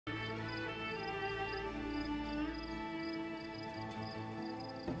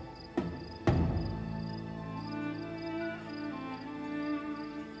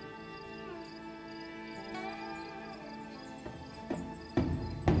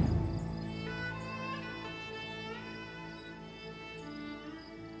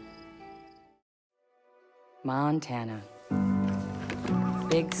Montana.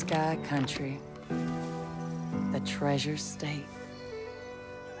 Big sky country. The treasure state.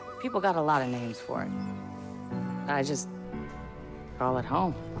 People got a lot of names for it. I just call it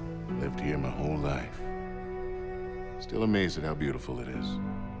home. Lived here my whole life. Still amazed at how beautiful it is.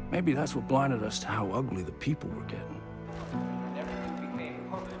 Maybe that's what blinded us to how ugly the people were getting.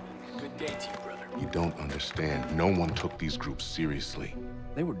 Good day to you, brother. You don't understand. No one took these groups seriously.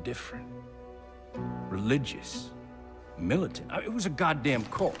 They were different. Religious. Militant. It was a goddamn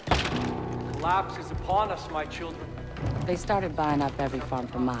cult. Collapse is upon us, my children. They started buying up every farm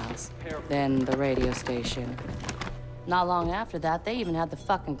for miles. Then the radio station. Not long after that, they even had the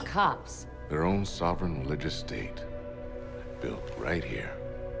fucking cops. Their own sovereign religious state. Built right here.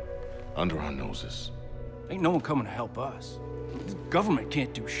 Under our noses. Ain't no one coming to help us. The government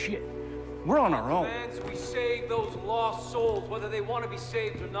can't do shit. We're on our own. We save those lost souls, whether they want to be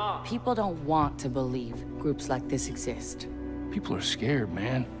saved or not. People don't want to believe groups like this exist. People are scared,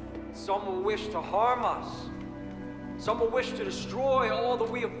 man. Some will wish to harm us. Some will wish to destroy all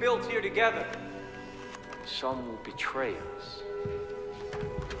that we have built here together. Some will betray us.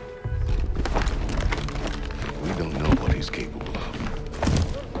 We don't know what he's capable of.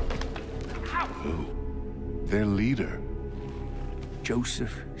 Who? Their leader.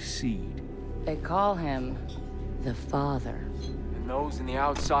 Joseph Seed. They call him the Father. And those in the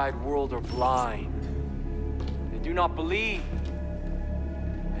outside world are blind. They do not believe.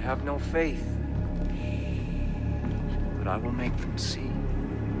 They have no faith. But I will make them see.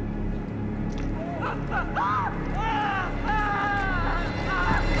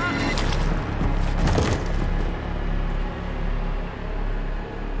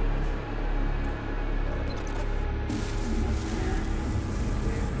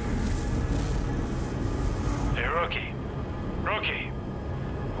 Hey, Rookie. Rookie.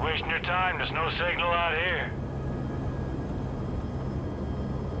 You're wasting your time. There's no signal out here.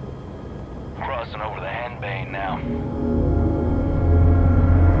 Crossing over the henbane now.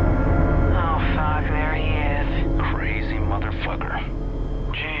 Oh, fuck, there he is. Crazy motherfucker.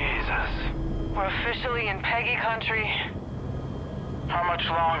 Jesus. We're officially in Peggy country. How much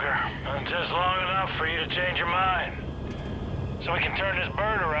longer? Just long enough for you to change your mind. So we can turn this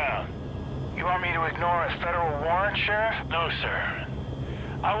bird around. You want me to ignore a federal warrant, Sheriff? No, sir.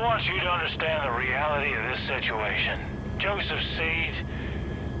 I want you to understand the reality of this situation. Joseph Seed,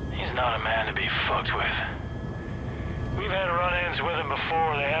 he's not a man to be fucked with. We've had run-ins with him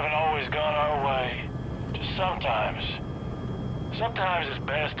before. They haven't always gone our way. Just sometimes. Sometimes it's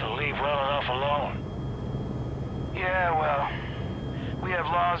best to leave well enough alone. Yeah, well, we have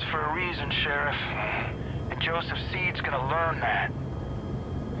laws for a reason, Sheriff. And Joseph Seed's gonna learn that.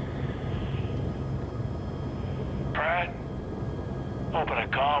 Pratt, open a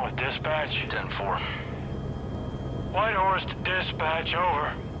comm with dispatch. 10-4. White Horse to dispatch,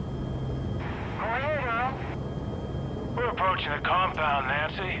 over. Go ahead, Earl. We're approaching the compound,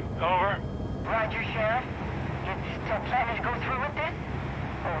 Nancy. Over. Roger, Sheriff. You still planning to go through with this?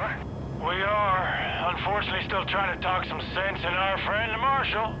 Over. We are. Unfortunately, still trying to talk some sense in our friend, the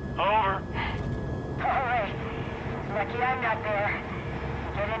Marshal. Over. All right. Lucky I'm not there.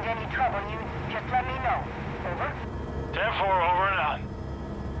 Get into any trouble, you just let me know. Over. 10-4, over and out.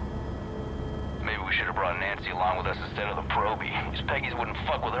 Maybe we should have brought Nancy along with us instead of the Proby. These Peggies wouldn't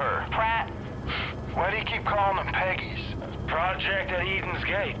fuck with her. Pratt. Why do you keep calling them Peggies? Project at Eden's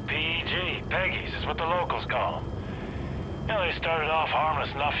Gate, PEG. Peggies is what the locals call them. You know, they started off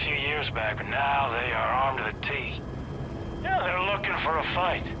harmless enough a few years back, but now they are armed to the teeth. Yeah, they're looking for a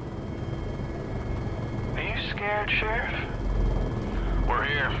fight. Are you scared, Sheriff? We're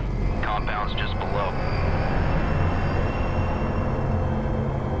here. Compound's just below.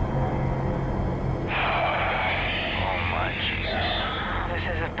 Oh my Jesus. This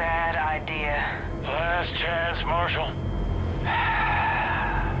is a bad idea. Last chance, Marshal.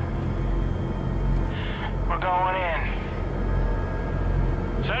 We're going in.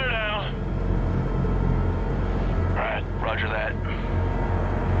 Set her down. Right. Roger that.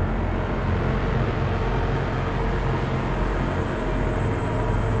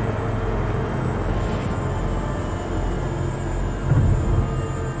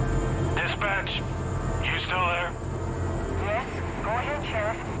 Dispatch, you still there? Yes? Go ahead,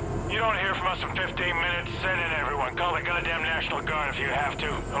 Sheriff. You don't hear from us in 15 minutes. Send in everyone. Call the goddamn National Guard if you have to.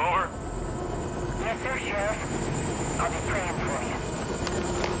 Over. Yes, sir, Sheriff. I'll be praying for you.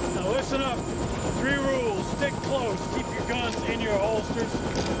 Now listen up. 3 rules. Stick close. Keep your guns in your holsters.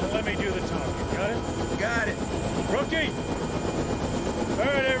 And let me do the talking. Got it? Got it. Rookie! All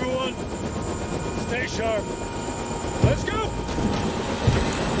right, everyone. Stay sharp. Let's go!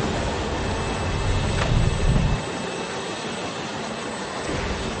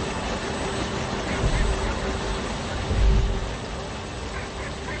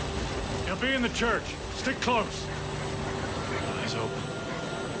 He'll be in the church. Stick close. Eyes open.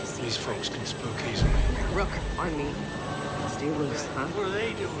 These folks can spook easily. Rook, on me. Stay loose, huh? What are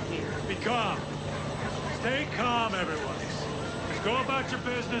they doing here? Be calm. Stay calm, everyone. Just go about your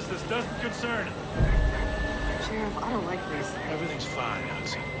business. This doesn't concern it. Sheriff, I don't like this. Everything's fine,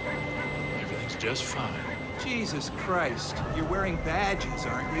 Hudson. Everything's just fine. Jesus Christ. You're wearing badges,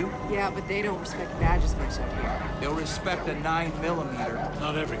 aren't you? Yeah, but they don't respect badges much out here. They'll respect a 9mm.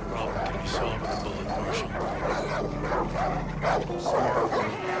 Not every problem can be solved with a bullet, Marshal.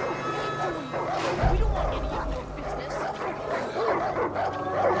 We don't want any of your business.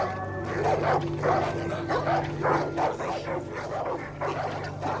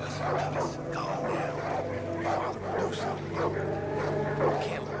 Calm down. Father will do something.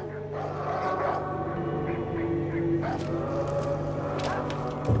 Kill him.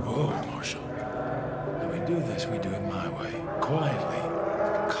 Oh, Marshal. When we do this, we do it my way. Quietly.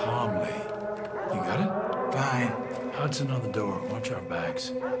 Calmly. You got it? Fine. Hudson on the door. Watch our backs.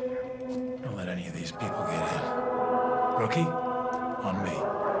 Don't let any of these people get in. Rookie, on me.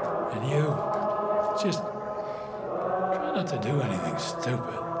 And you, just try not to do anything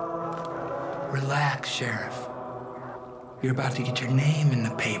stupid. Relax, Sheriff. You're about to get your name in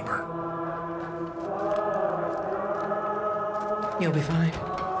the paper. You'll be fine.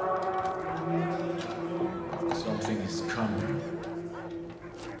 Something is coming.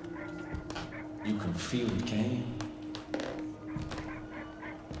 You can feel it, Kane.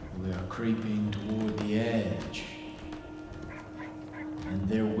 We are creeping toward the edge. And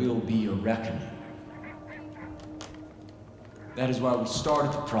there will be a reckoning. That is why we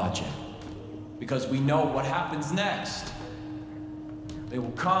started the project. Because we know what happens next. They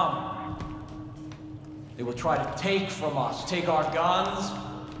will come. They will try to take from us. Take our guns.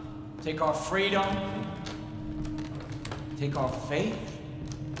 Take our freedom. Take our faith.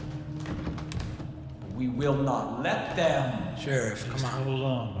 We will not let them. Sheriff, come on. Hold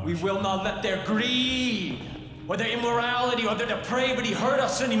on, Marshal. We will not let their greed, or their immorality, or their depravity hurt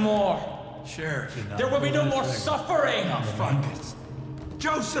us anymore. Sheriff. There will be no more suffering. Fuck it.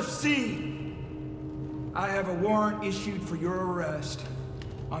 Joseph C. I have a warrant issued for your arrest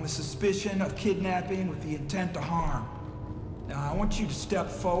on the suspicion of kidnapping with the intent to harm. Now, I want you to step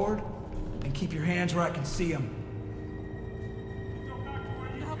forward and keep your hands where I can see them.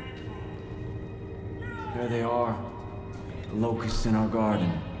 There they are, the locusts in our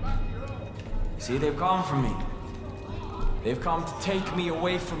garden. See, they've come for me. They've come to take me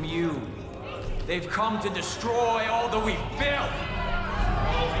away from you. They've come to destroy all that we've built.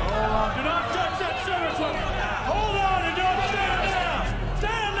 Hold on. Do not touch that center foot. Hold on and don't stand down.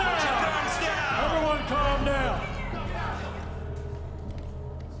 Stand down. Everyone calm down.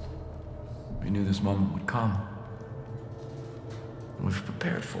 We knew this moment would come. And we've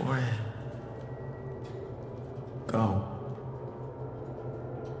prepared for it. Go.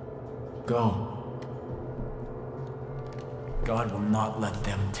 Go. God will not let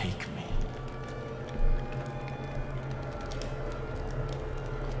them take me.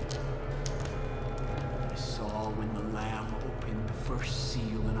 I saw when the Lamb opened the first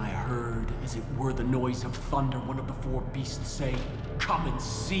seal, and I heard, as it were the noise of thunder, one of the four beasts say, "Come and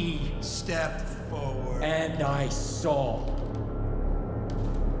see." Step forward. And I saw.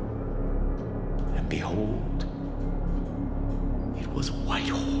 And behold, it was a white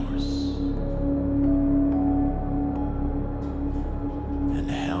horse. And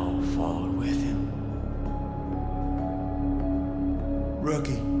hell followed with him.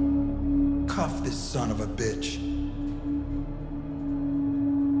 Rookie, cuff this son of a bitch.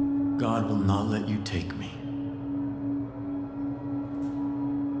 God will not let you take me.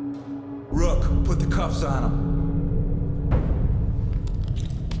 Rook, put the cuffs on him.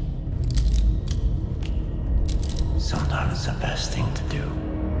 Sometimes the best thing to do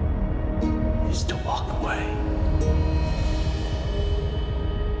is to walk away.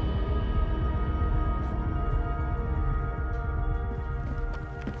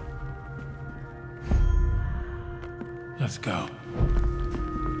 Let's go.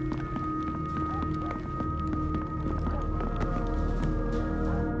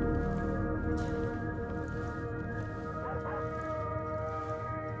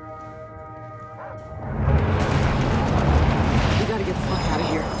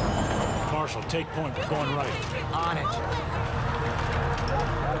 Marshal, take point. We're going right. On it.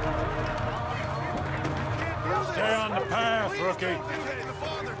 Stay on the path, rookie.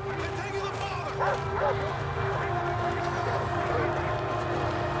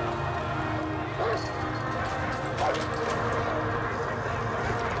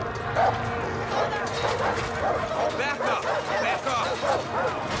 Back up. Back fuck off!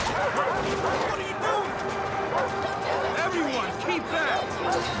 What are you doing? Everyone, keep back!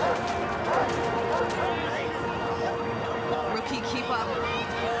 Rookie, keep up.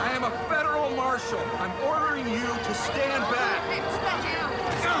 I am a federal marshal. I'm ordering you to stand back. Hey, step down.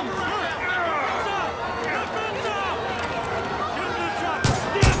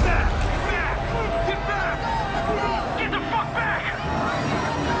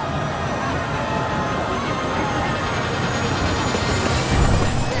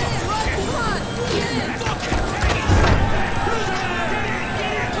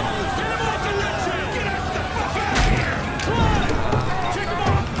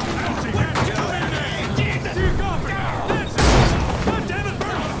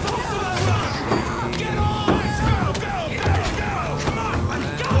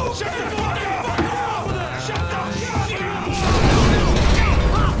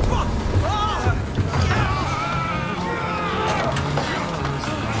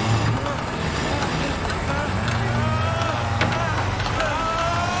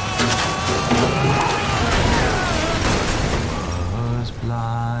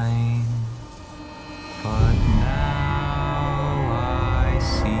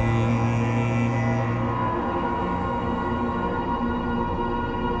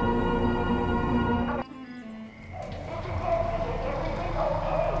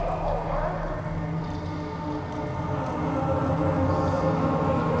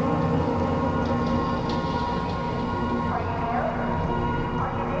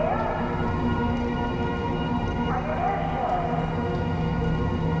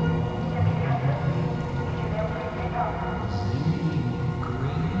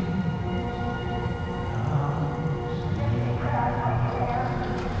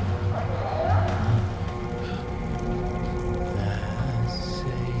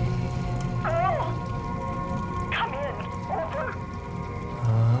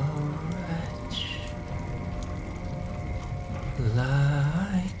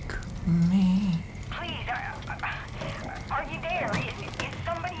 Like me. Please, are you there? Is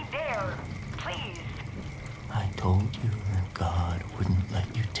somebody there? Please. I told you that God wouldn't let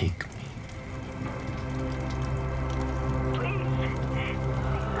you take me. Please.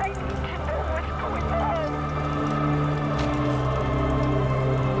 I need to know what's going on.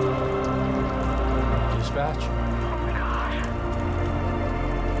 Dispatch? Oh my God.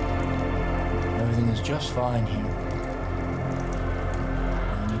 Everything is just fine here.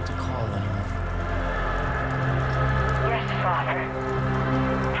 Yes, Father.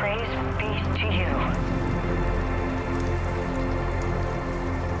 Praise be to you.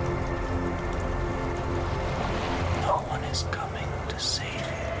 No one is coming to save you.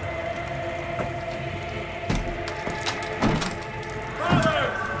 Father!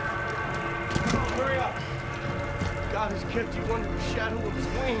 Hurry up. God has kept you under the shadow of his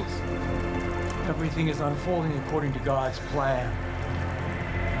wings. Everything is unfolding according to God's plan.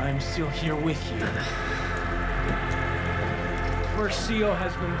 I'm still here with you. The first seal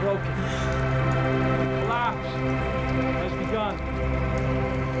has been broken. The collapse has begun.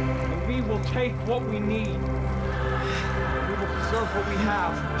 And we will take what we need. We will preserve what we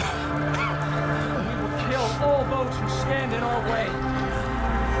have. And we will kill all those who stand in our way.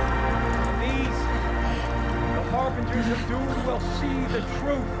 And these, the harbingers of doom, will see the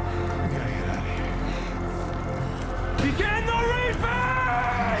truth. We gotta get out of here. Begin the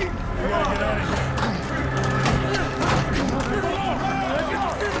reaping! We gotta get out of here.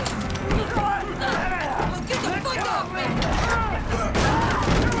 Get the fuck off me!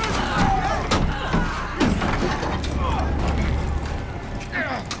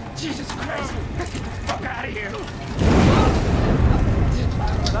 Jesus Christ! Get the fuck out of here!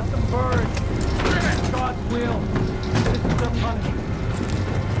 Let them burn. It's God's will. This is their punishment.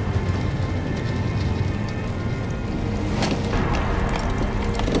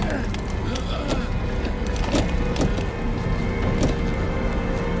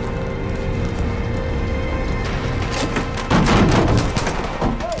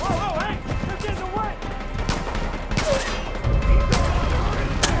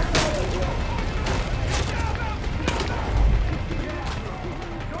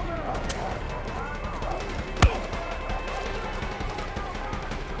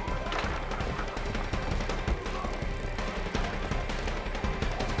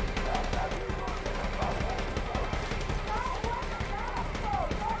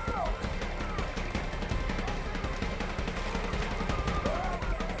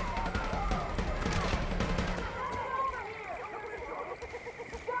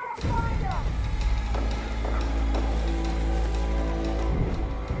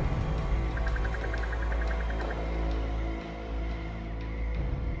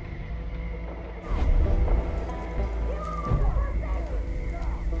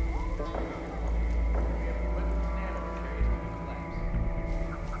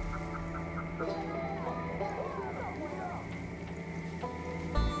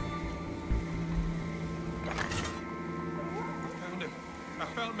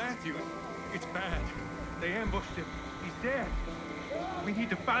 found Matthew. It's bad. They ambushed him. He's dead. We need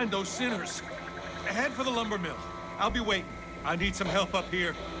to find those sinners. Head for the lumber mill. I'll be waiting. I need some help up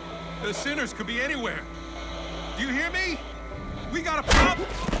here. The sinners could be anywhere. Do you hear me? We got a problem!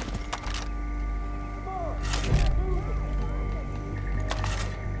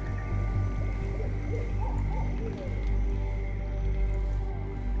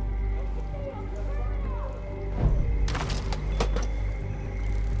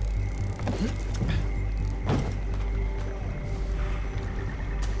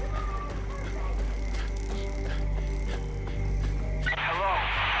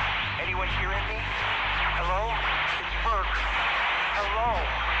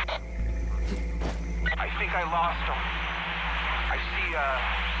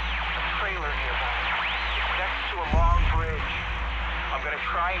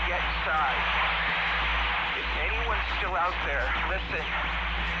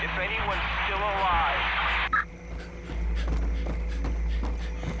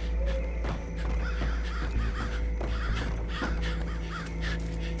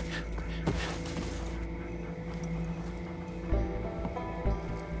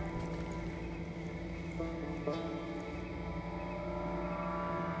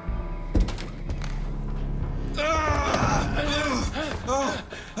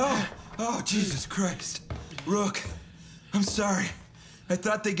 Oh, Jesus Christ. Rook, I'm sorry. I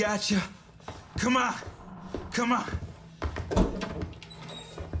thought they got you. Come on. Come on.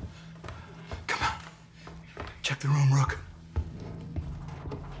 Come on. Check the room, Rook.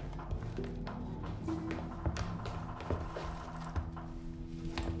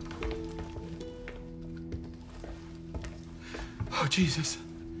 Oh, Jesus.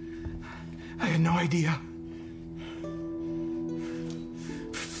 I had no idea.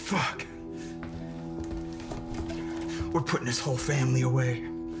 Fuck. We're putting this whole family away.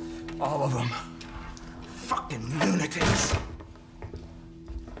 All of them. Fucking lunatics.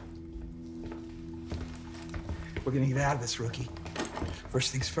 We're gonna get out of this, rookie.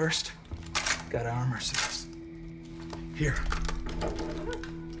 First things first, gotta arm ourselves. Here.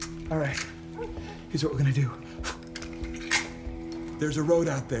 All right, here's what we're gonna do. There's a road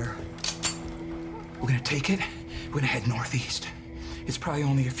out there. We're gonna take it, we're gonna head northeast. It's probably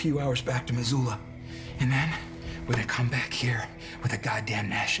only a few hours back to Missoula. And then we're gonna come back here with a goddamn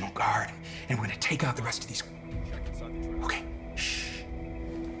National Guard, and we're gonna take out the rest of these. Okay, shh.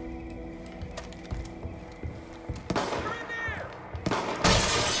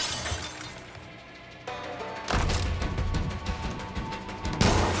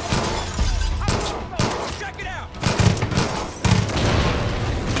 Check it out!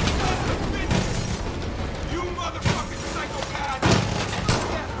 You motherfucking psychopath!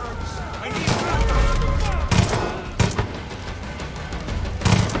 That hurts. I need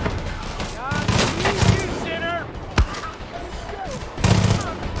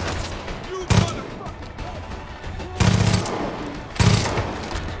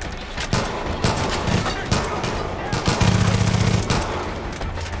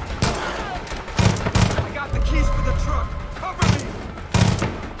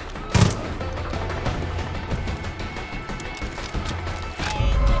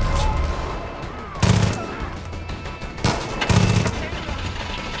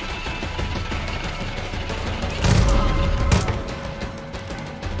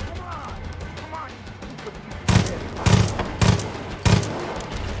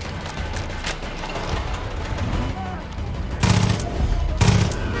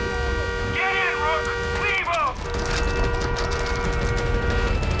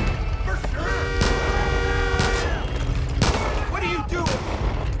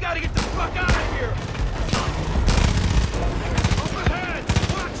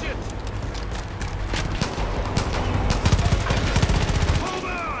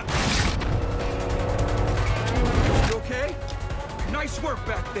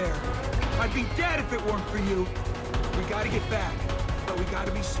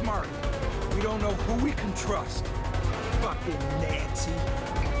trust. Fucking Nancy.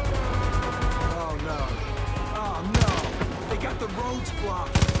 Oh no. Oh no. They got the roads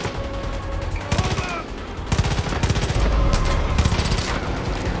blocked. Hold up!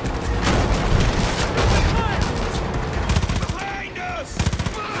 Behind us!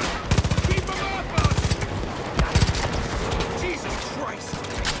 Keep them off us! Jesus Christ!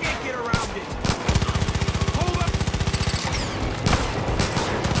 Can't get around it. Hold up!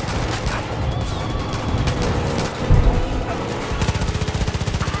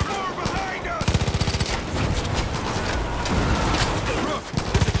 More behind us! Rook,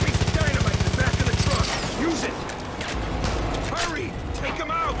 there's a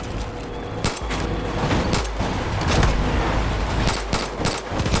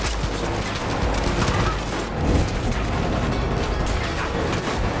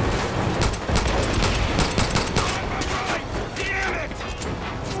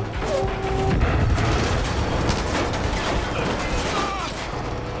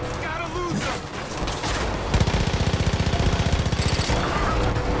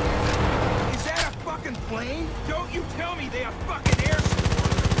plane? Don't you tell me they have fucking air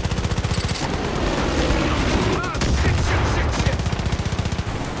support! Ah, shit!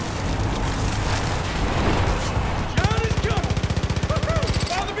 John is coming! Woohoo!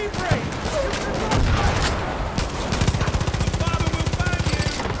 Father, be brave! Father will find you!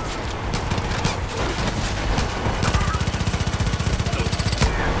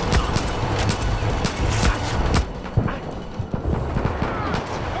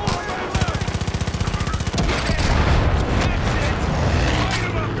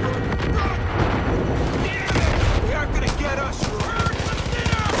 They aren't gonna get us, Rook.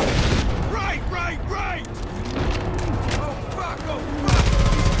 Right! Oh, fuck!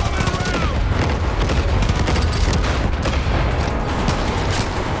 He's coming around!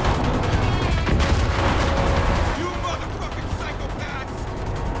 You motherfucking psychopaths!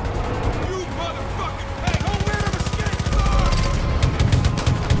 You motherfucking peg! Oh, let him escape!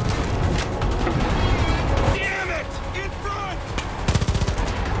 Damn it! In front!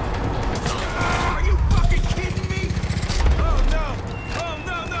 Are you fucking kidding me? Oh no!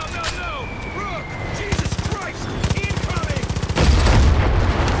 Rook! Jesus Christ! Incoming!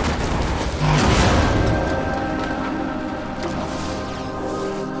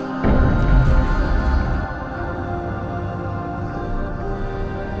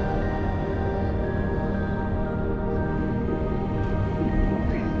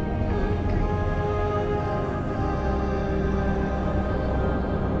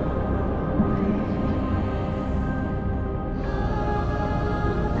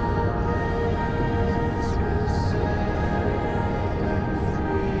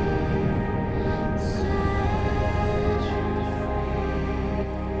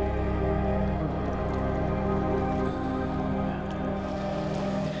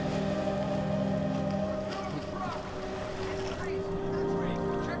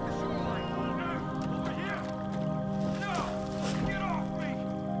 Get off me!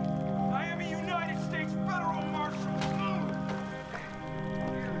 I am a United States federal marshal!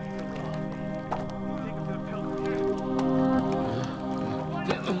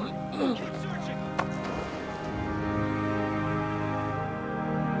 Keep searching!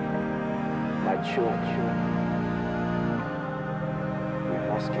 My children, we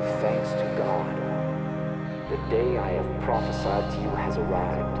must give thanks to God. The day I have prophesied to you has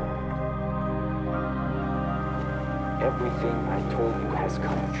arrived. Everything I told you has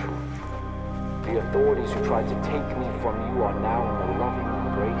come true. The authorities who tried to take me from you are now in the loving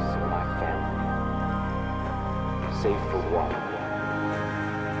embrace of my family. Save for one.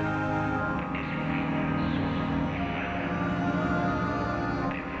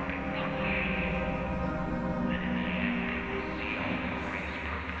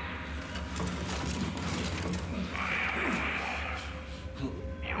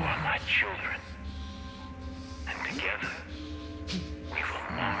 You are my children. And together, we will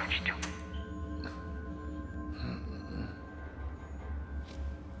march to...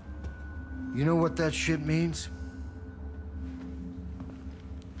 You know what that shit means?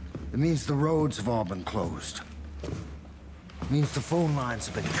 It means the roads have all been closed. It means the phone lines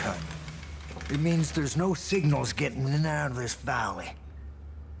have been cut. It means there's no signals getting in and out of this valley.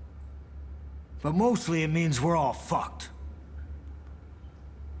 But mostly it means we're all fucked.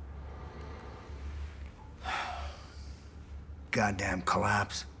 Goddamn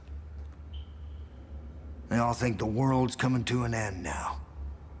collapse. They all think the world's coming to an end now.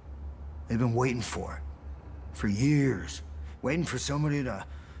 They've been waiting for it. For years. Waiting for somebody to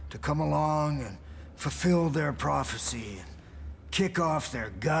come along and fulfill their prophecy and kick off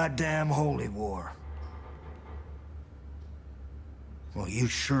their goddamn holy war. Well, you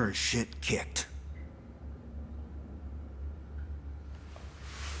sure as shit kicked.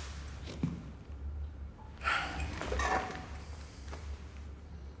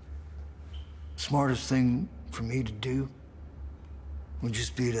 Smartest thing for me to do would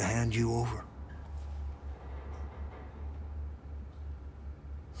just be to hand you over.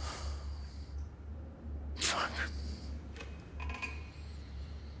 Fuck.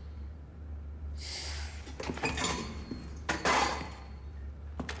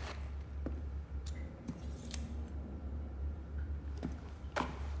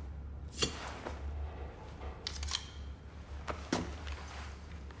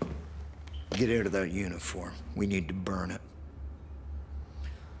 Get out of that uniform. We need to burn it.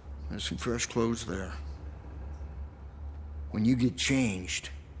 There's some fresh clothes there. When you get changed,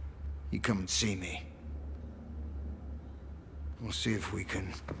 you come and see me. We'll see if we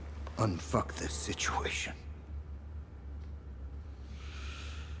can unfuck this situation.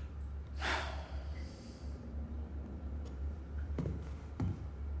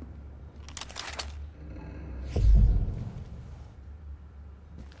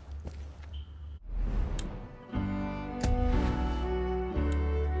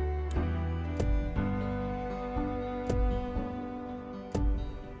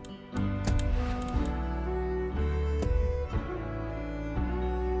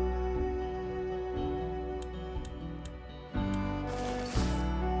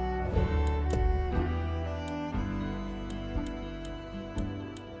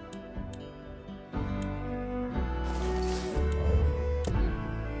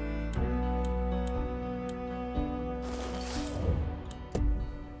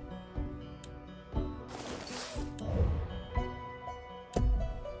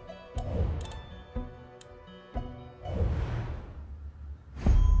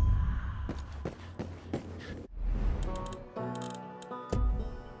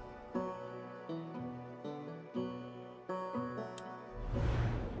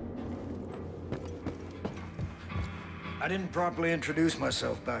 I didn't properly introduce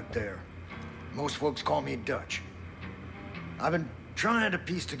myself back there. Most folks call me Dutch. I've been trying to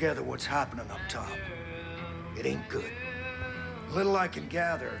piece together what's happening up top. It ain't good. Little I can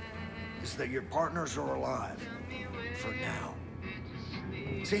gather is that your partners are alive. For now.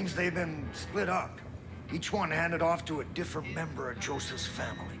 Seems they've been split up. Each one handed off to a different member of Joseph's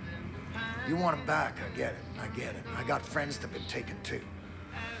family. You want them back, I get it. I got friends that've been taken too.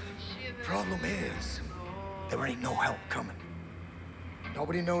 Problem is, there ain't no help coming.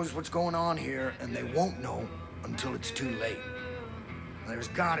 Nobody knows what's going on here, and they won't know until it's too late. There's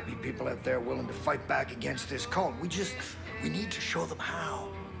gotta be people out there willing to fight back against this cult. We need to show them how.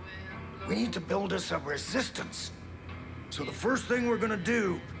 We need to build us a resistance. So the first thing we're gonna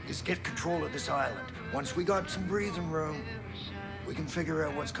do is get control of this island. Once we got some breathing room, we can figure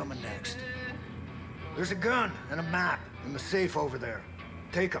out what's coming next. There's a gun and a map in the safe over there.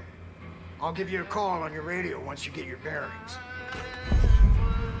 Take them. I'll give you a call on your radio once you get your bearings.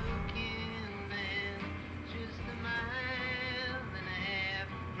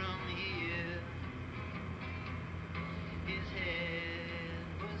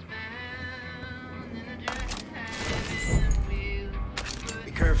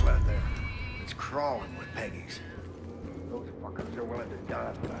 Be careful out there. It's crawling with Peggy's. Those fuckers are willing to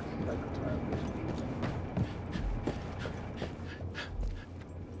die for that type of time.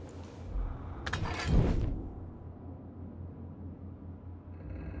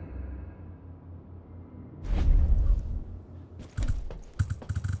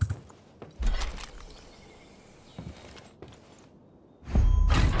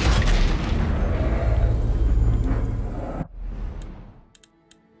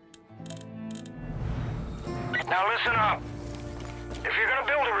 Now listen up. If you're gonna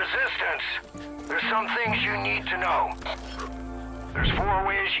build a resistance, there's some things you need to know. There's 4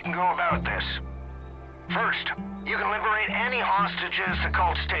 ways you can go about this. First, you can liberate any hostages the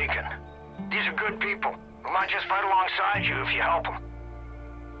cult's taken. These are good people who might just fight alongside you if you help them.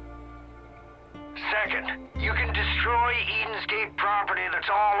 Second, you can destroy Eden's Gate property that's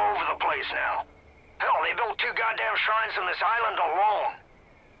all over the place now. Hell, they built 2 goddamn shrines on this island alone.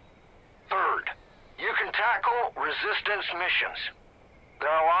 Third, you can tackle resistance missions. There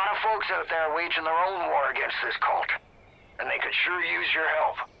are a lot of folks out there waging their own war against this cult, and they could sure use your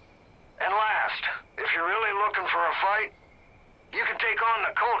help. And last, if you're really looking for a fight, you can take on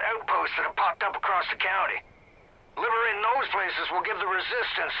the cult outposts that have popped up across the county. Liberating those places will give the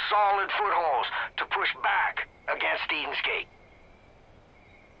resistance solid footholds to push back against Eden's Gate.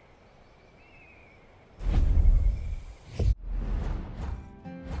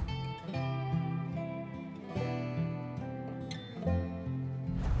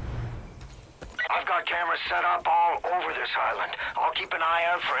 I've got cameras set up all over this island. I'll keep an eye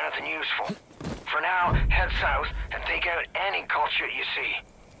out for anything useful. For now, head south and take out any culture you see.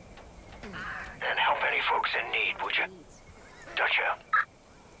 And help any folks in need, would you? Dutch out.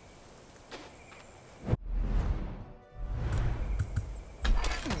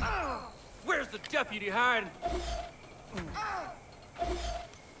 Where's the deputy hiding?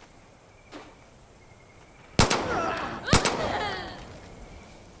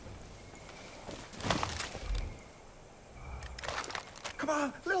 Come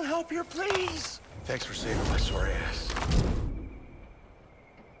on, a little help here, please. Thanks for saving my sorry ass.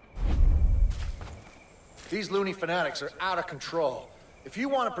 These loony fanatics are out of control. If you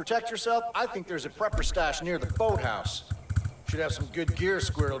want to protect yourself, I think there's a prepper stash near the boathouse. Should have some good gear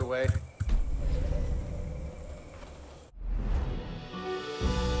squirreled away.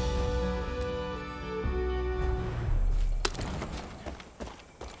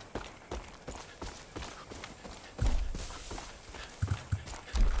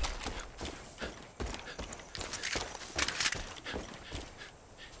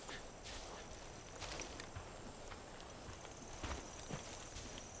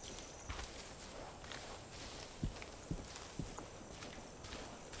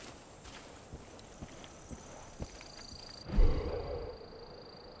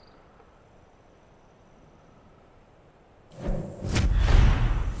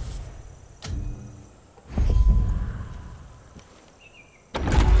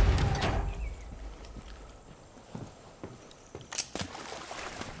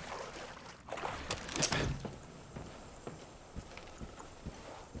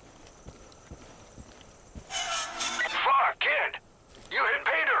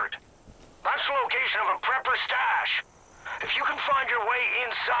 Of a prepper stash. If you can find your way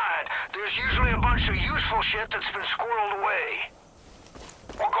inside, there's usually a bunch of useful shit that's been squirreled away.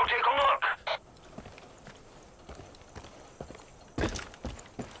 We'll go take a look.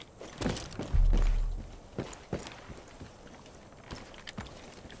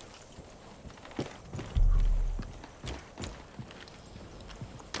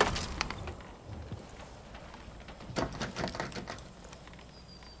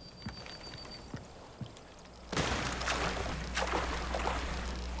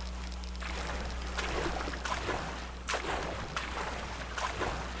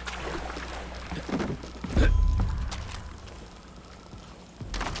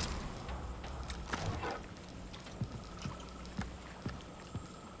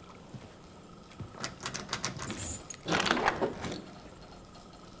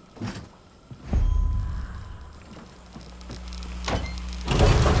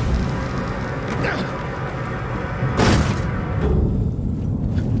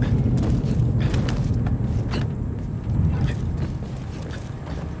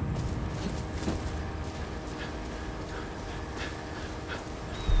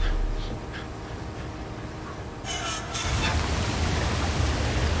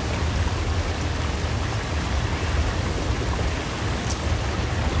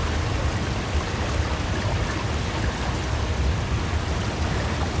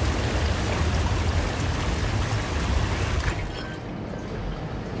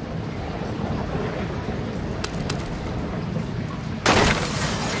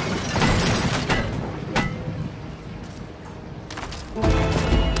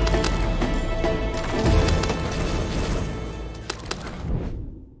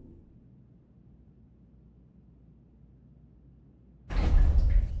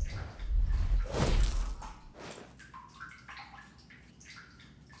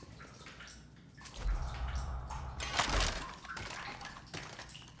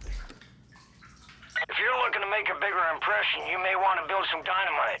 our impression, you may want to build some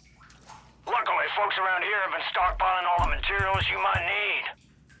dynamite. Luckily, folks around here have been stockpiling all the materials you might need.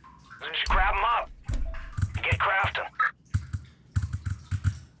 So just grab them up and get crafting.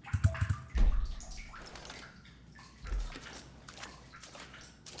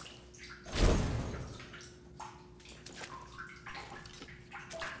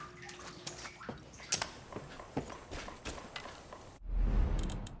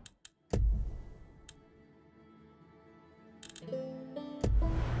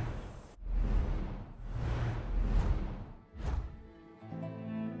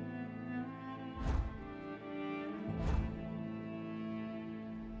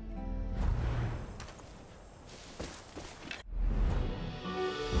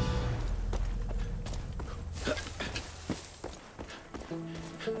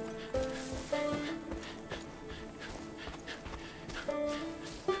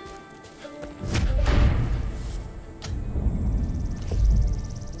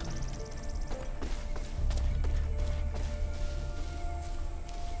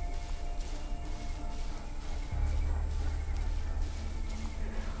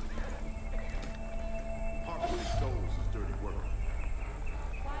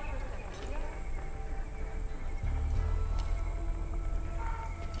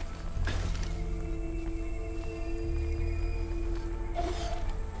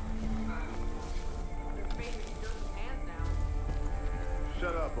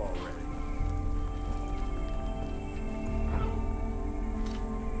 Shut up already.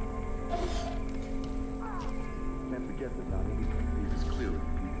 Can't forget that not every complete is clear.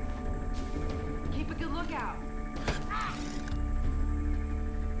 Keep a good lookout.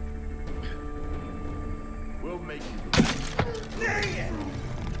 We'll make you. Dang it!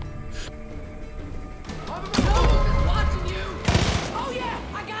 Jones is watching you! Oh yeah,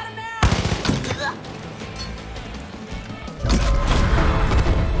 I got him now!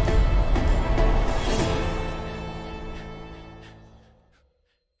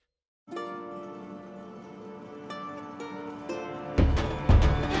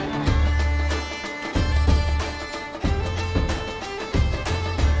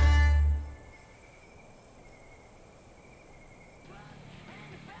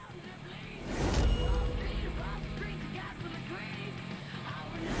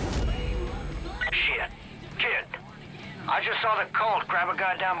 I just saw the cult grab a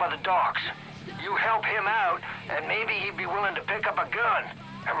guy down by the docks. You help him out, and maybe he'd be willing to pick up a gun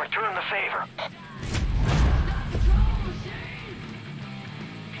and return the favor.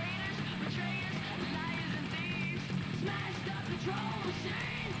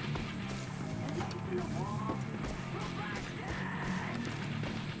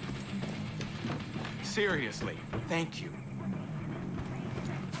 Seriously, thank you.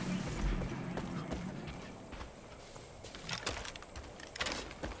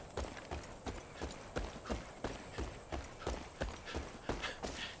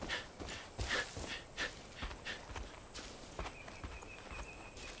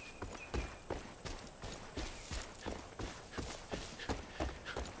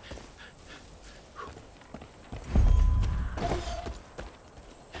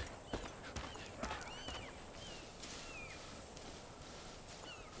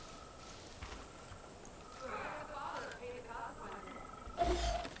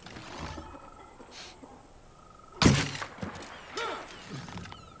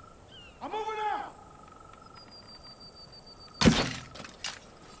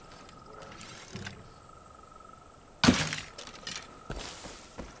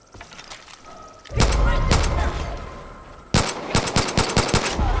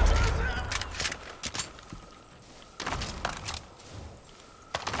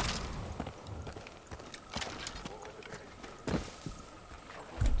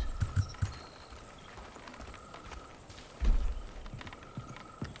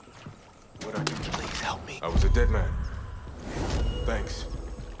 I was a dead man. Thanks.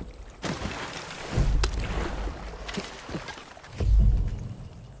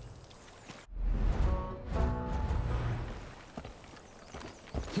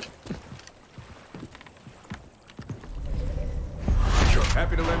 Sure.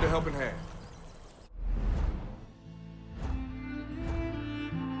 Happy to lend a helping hand.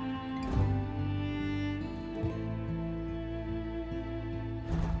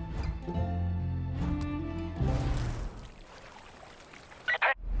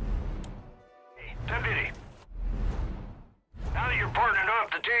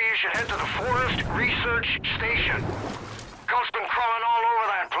 should head to the Forest Research Station. Cult's been crawling all over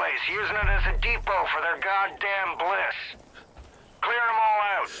that place, using it as a depot for their goddamn bliss. Clear them all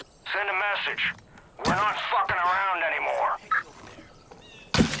out. Send a message. We're not fucking around anymore.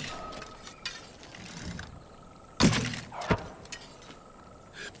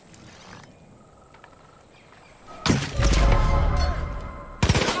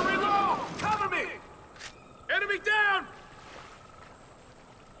 Reload! Cover me! Enemy down!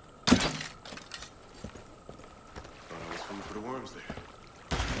 Thought I was food for the worms there.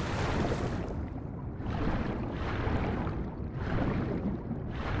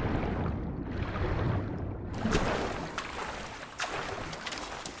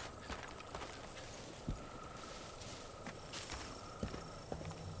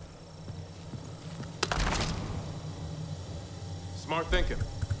 Smart thinking.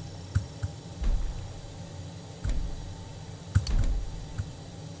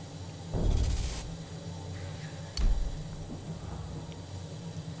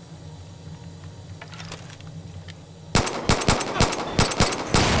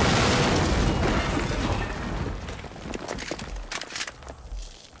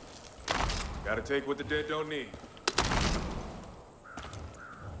 Gotta take what the dead don't need.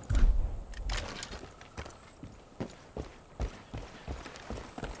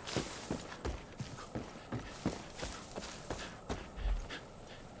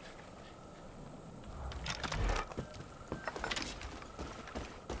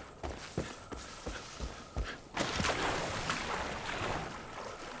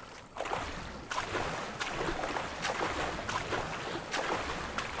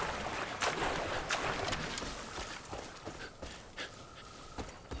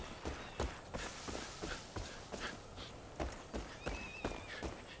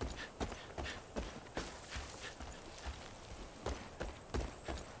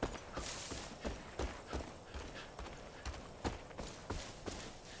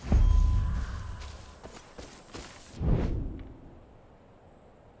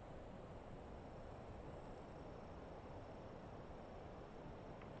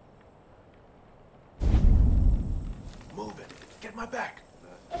 Move it. Get my back.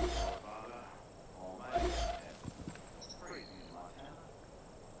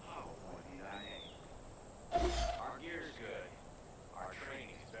 Our gear's good. Our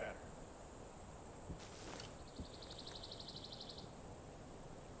training's better.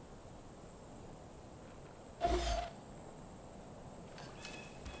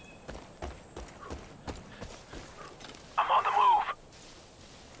 I'm on the move.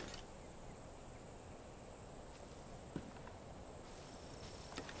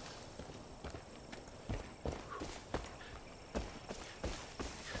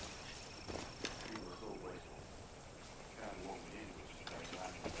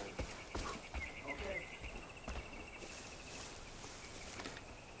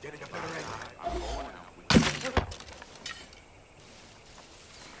 Getting a better angle. I'm going out.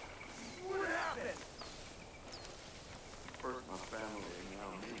 What happened? First my family, and now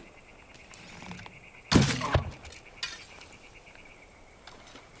me.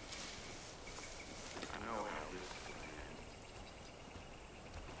 I know how this is.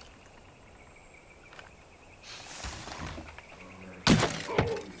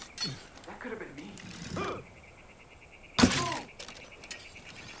 That could have been me.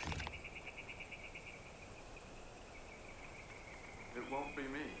 It won't be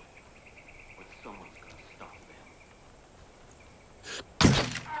me, but someone's gonna stop them.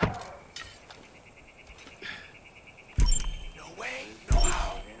 No way, no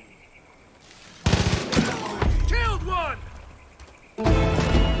how. Killed one!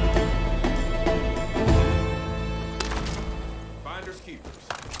 Finders keepers.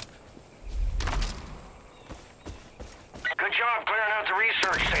 Good job clearing out the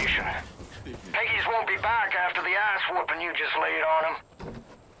research station. Peggy's won't be back after the ass whooping you just laid on him.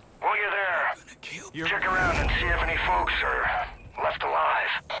 While you're there, check around and see if any folks are left alive.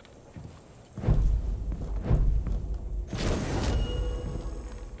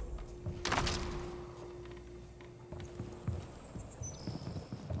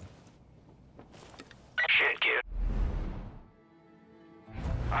 Shit, kid.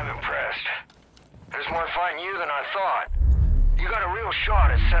 I'm impressed. There's more fighting you than I thought. You got a real shot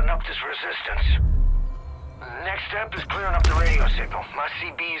at setting up this resistance. Next step is clearing up the radio signal. My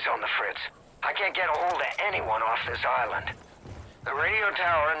CB's on the fritz. I can't get a hold of anyone off this island. The radio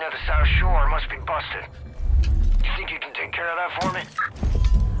tower near the south shore must be busted. You think you can take care of that for me?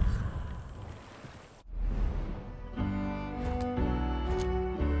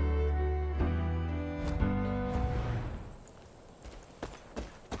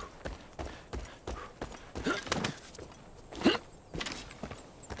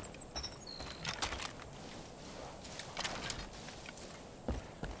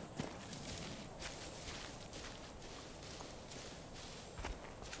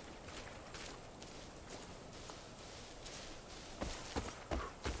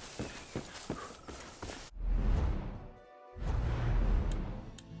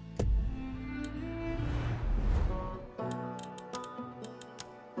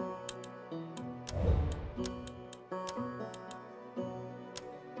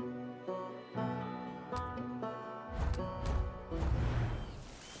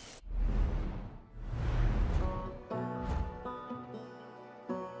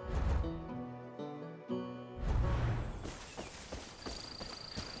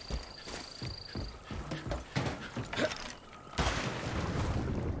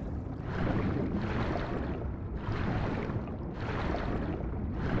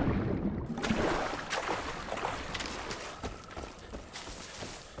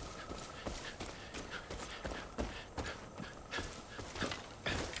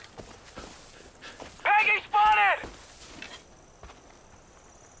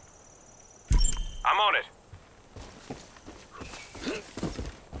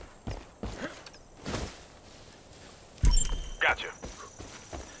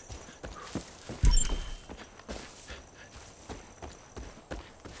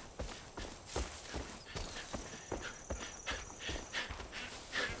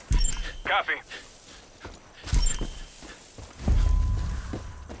 Copy.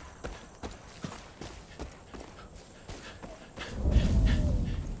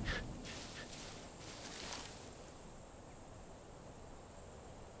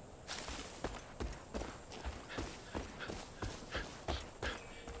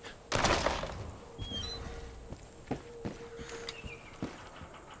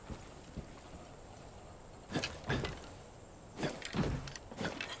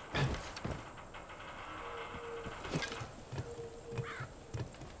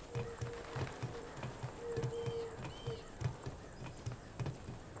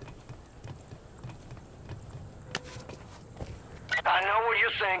 I know what you're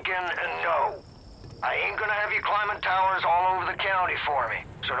thinking, and no. I ain't gonna have you climbing towers all over the county for me,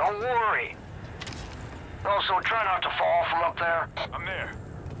 so don't worry. Also, try not to fall from up there. I'm there.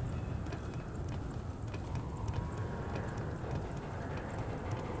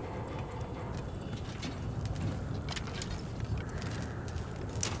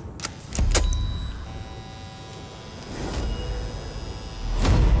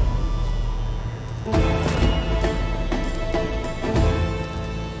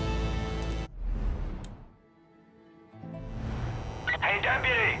 Hey,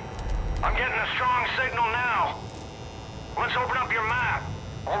 Deputy. I'm getting a strong signal now. Let's open up your map.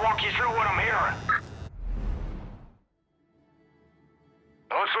 I'll walk you through what I'm hearing.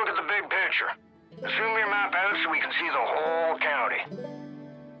 Let's look at the big picture. Zoom your map out so we can see the whole county.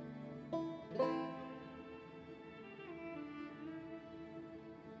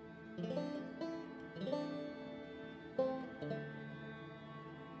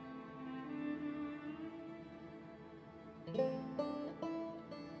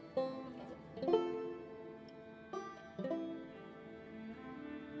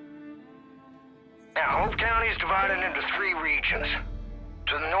 Now, Hope County is divided into 3 regions.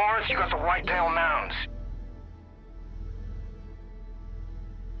 To the north, you got the Whitetail Mountains.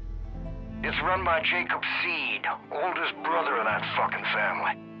 It's run by Jacob Seed, oldest brother of that fucking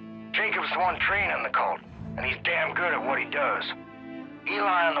family. Jacob's the one training the cult, and he's damn good at what he does.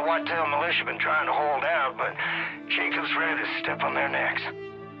 Eli and the Whitetail Militia have been trying to hold out, but Jacob's ready to step on their necks.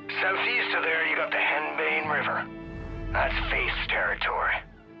 Southeast of there, you got the Henbane River. That's Faith's territory.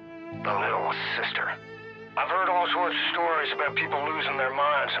 The little sister. I've heard all sorts of stories about people losing their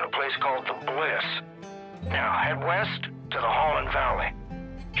minds in a place called the Bliss. Now, head west to the Holland Valley.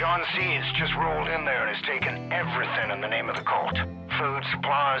 John Seeds just rolled in there and has taken everything in the name of the cult. Food,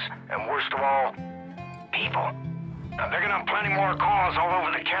 supplies, and worst of all, people. Now, they're gonna have plenty more calls all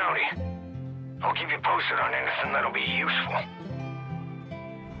over the county. I'll keep you posted on anything that'll be useful.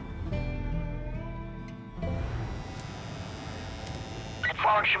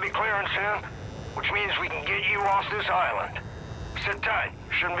 Fog should be clearing soon, which means we can get you off this island. Sit tight.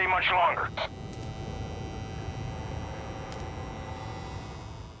 Shouldn't be much longer.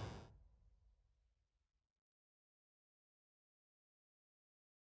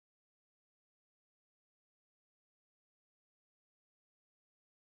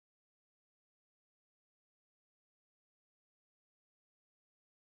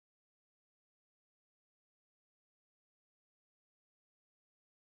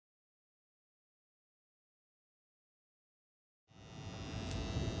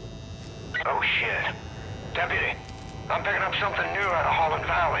 Oh, shit. Deputy, I'm picking up something new out of Holland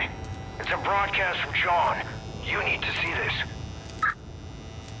Valley. It's a broadcast from John. You need to see this.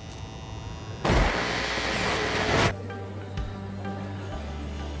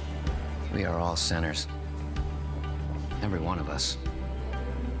 We are all sinners. Every one of us.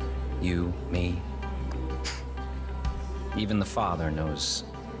 You, me. Even the Father knows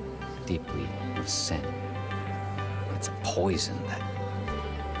deeply of sin. It's a poison that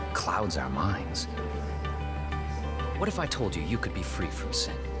clouds our minds. What if I told you you could be free from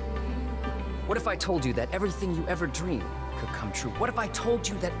sin? What if I told you that everything you ever dreamed could come true? What if I told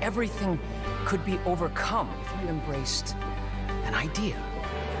you that everything could be overcome if you embraced an idea?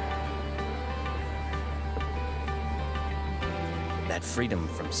 That freedom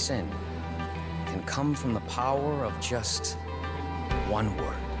from sin can come from the power of just one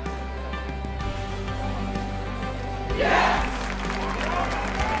word. Yes!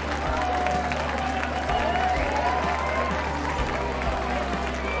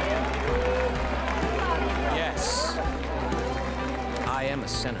 Yes. I am a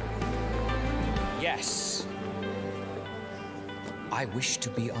sinner. Yes. I wish to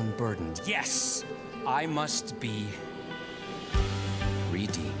be unburdened. Yes. I must be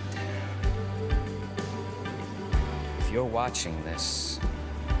redeemed. If you're watching this,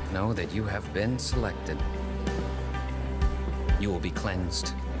 know that you have been selected. You will be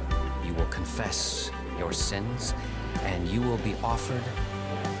cleansed, You will confess your sins, and you will be offered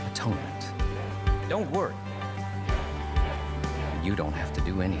atonement. Don't worry. You don't have to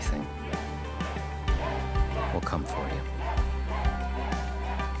do anything. We'll come for you.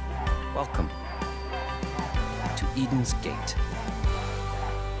 Welcome to Eden's Gate.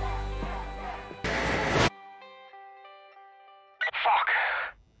 Fuck.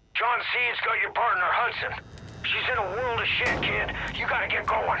 John Seed's got your partner, Hudson. She's in a world of shit, kid. You gotta get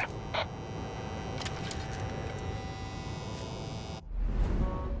going.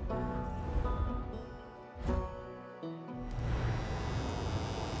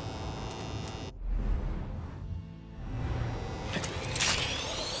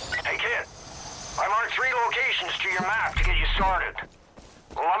 Hey, kid. I marked 3 locations to your map to get you started.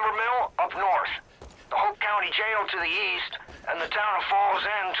 The lumber mill up north, the Hope County Jail to the east, and the town of Falls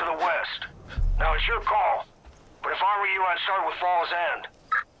End to the west. Now, it's your call, but if I were you, I'd start with Falls End.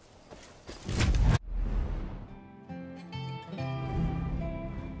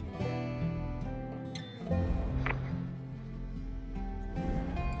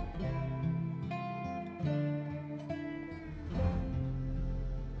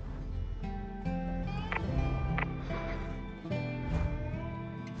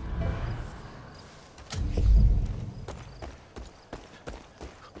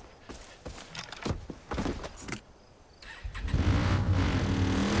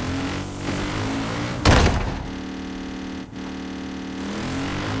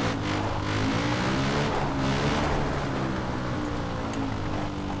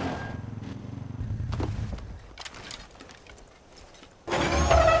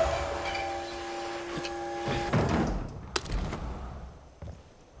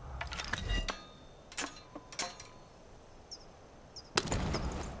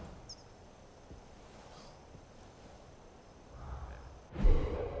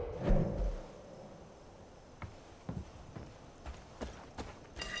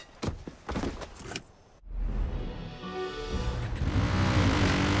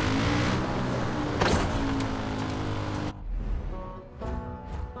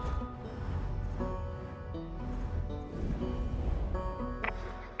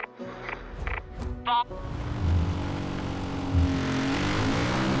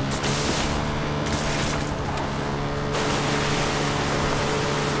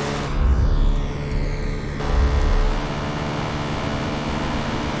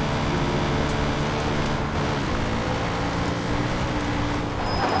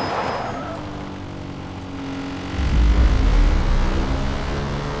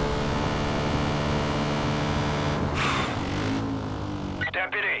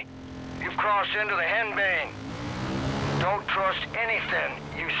 Deputy, you've crossed into the henbane. Don't trust anything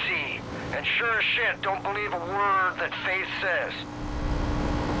you see. And sure as shit, don't believe a word that Faith says.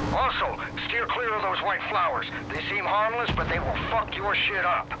 Also, steer clear of those white flowers. They seem harmless, but they will fuck your shit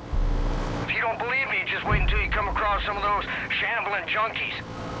up. If you don't believe me, just wait until you come across some of those shambling junkies.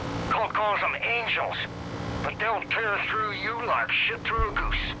 Cult calls them angels. But they'll tear through you like shit through a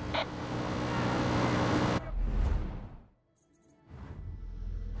goose.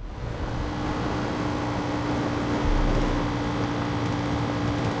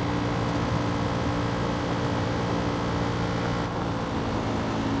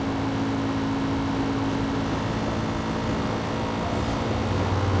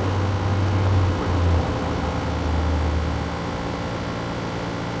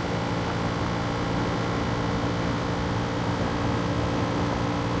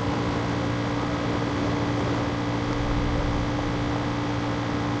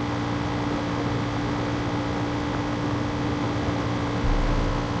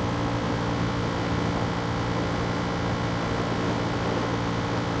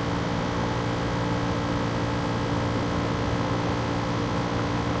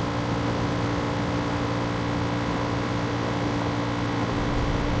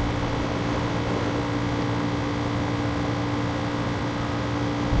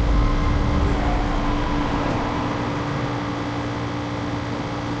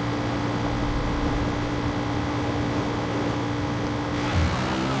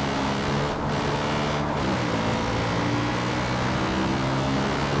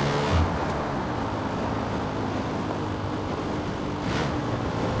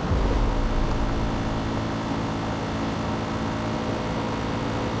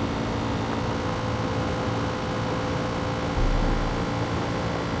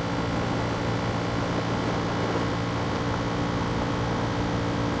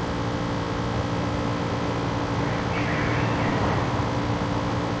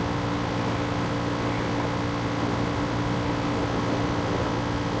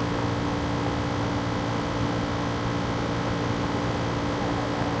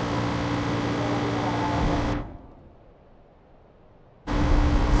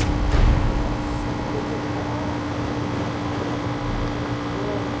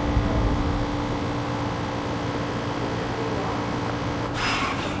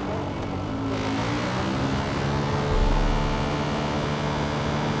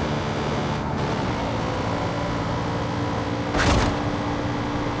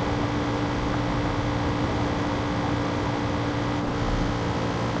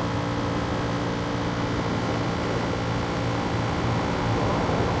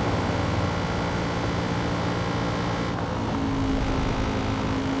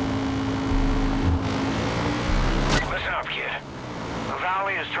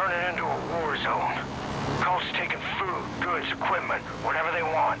 goods, equipment, whatever they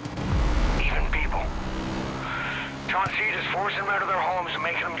want. Even people. John Seed is forcing them out of their homes and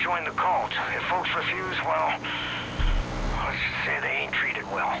making them join the cult. If folks refuse, well, let's just say they ain't treated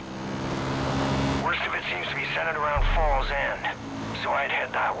well. Worst of it seems to be centered around Falls End, so I'd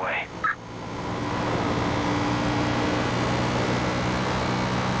head that way.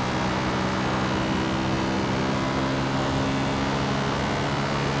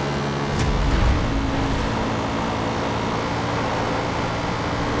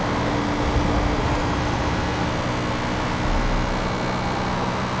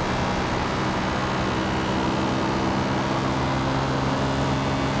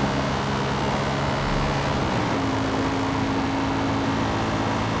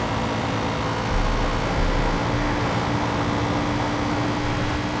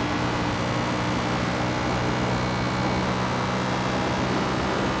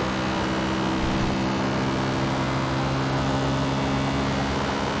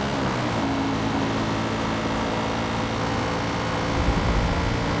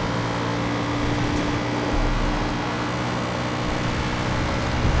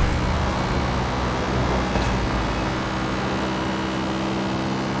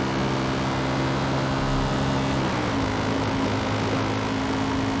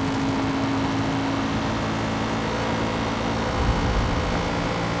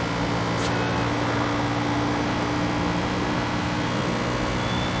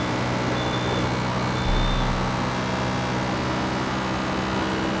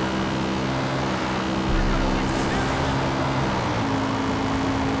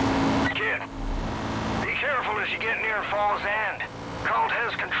 Falls End. Cult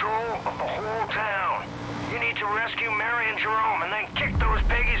has control of the whole town. You need to rescue Mary and Jerome and then kick those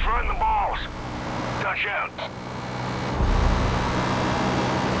piggies right in the balls. Dutch out.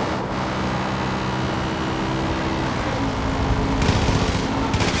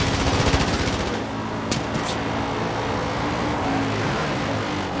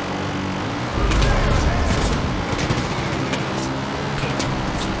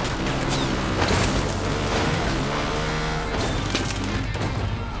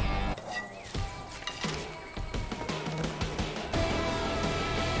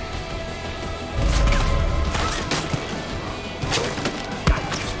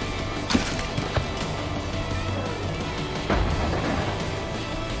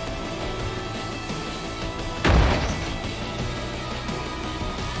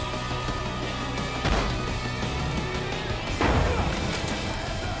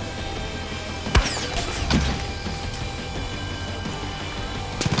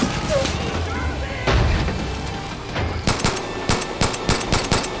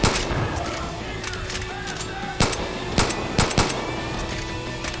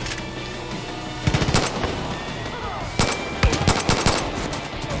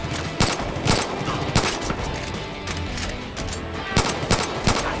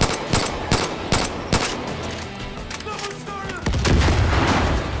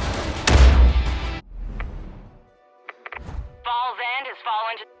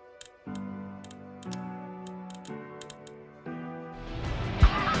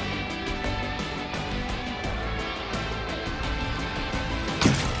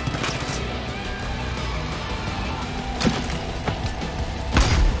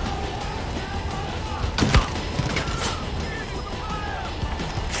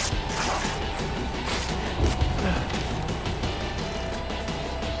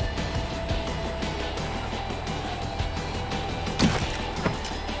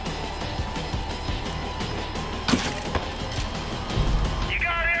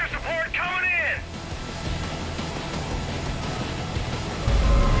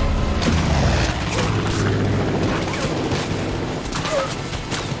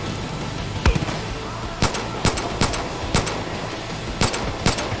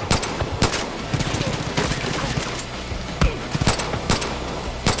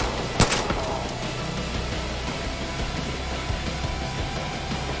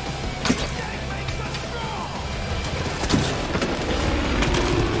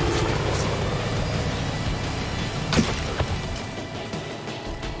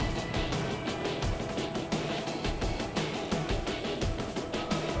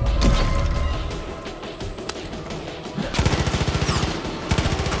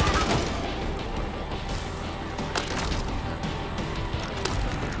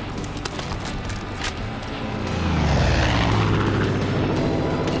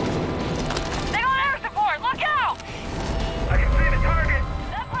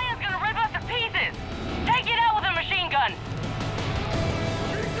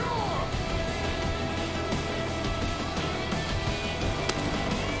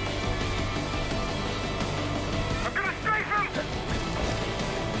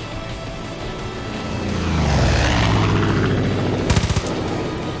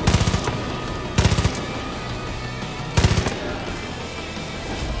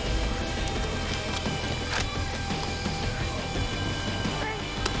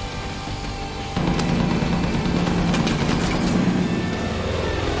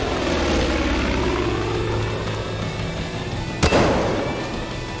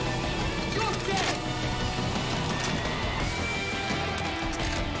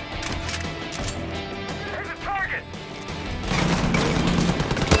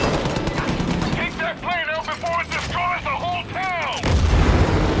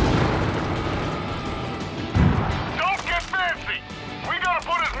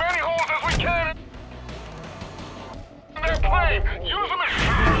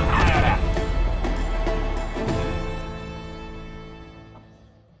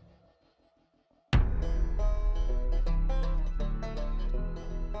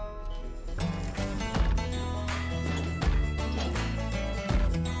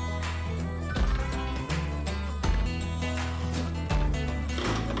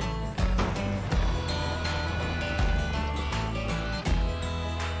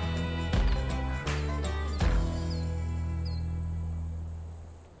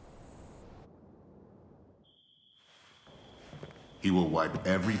 He will wipe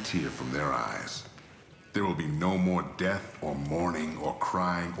every tear from their eyes. There will be no more death or mourning or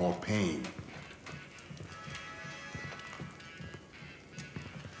crying or pain.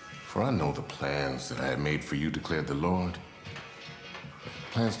 For I know the plans that I have made for you, declared the Lord.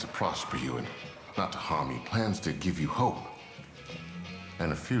 Plans to prosper you and not to harm you. Plans to give you hope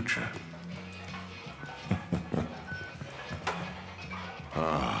and a future.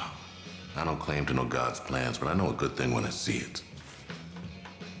 I don't claim to know God's plans, but I know a good thing when I see it.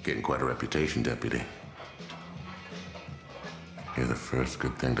 Getting quite a reputation, Deputy. You're the first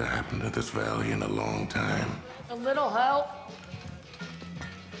good thing to happen to this valley in a long time. A little help.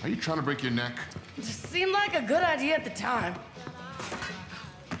 Are you trying to break your neck? It just seemed like a good idea at the time.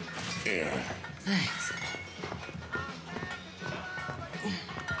 Yeah. Thanks.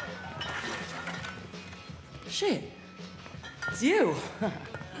 Shit. It's you.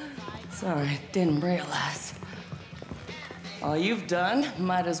 Sorry, didn't realize. All you've done,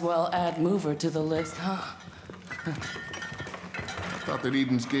 might as well add mover to the list, huh? I thought that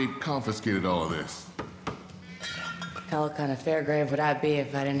Eden's Gate confiscated all of this. Hell kind of fair grave would I be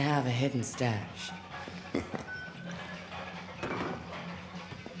if I didn't have a hidden stash.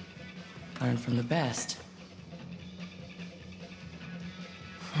 Learn from the best.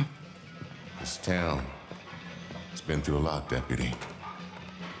 This town, it's been through a lot, Deputy.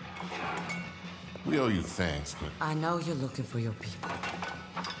 We owe you thanks, but... I know you're looking for your people.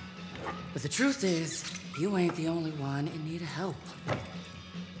 But the truth is, you ain't the only one in need of help.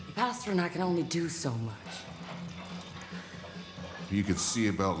 The pastor and I can only do so much. If you could see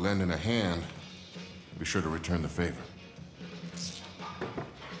about lending a hand, be sure to return the favor.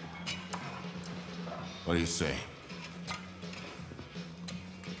 What do you say?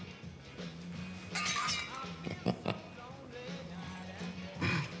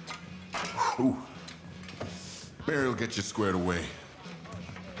 Ooh. Barry will get you squared away.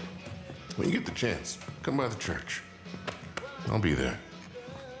 When you get the chance, come by the church. I'll be there.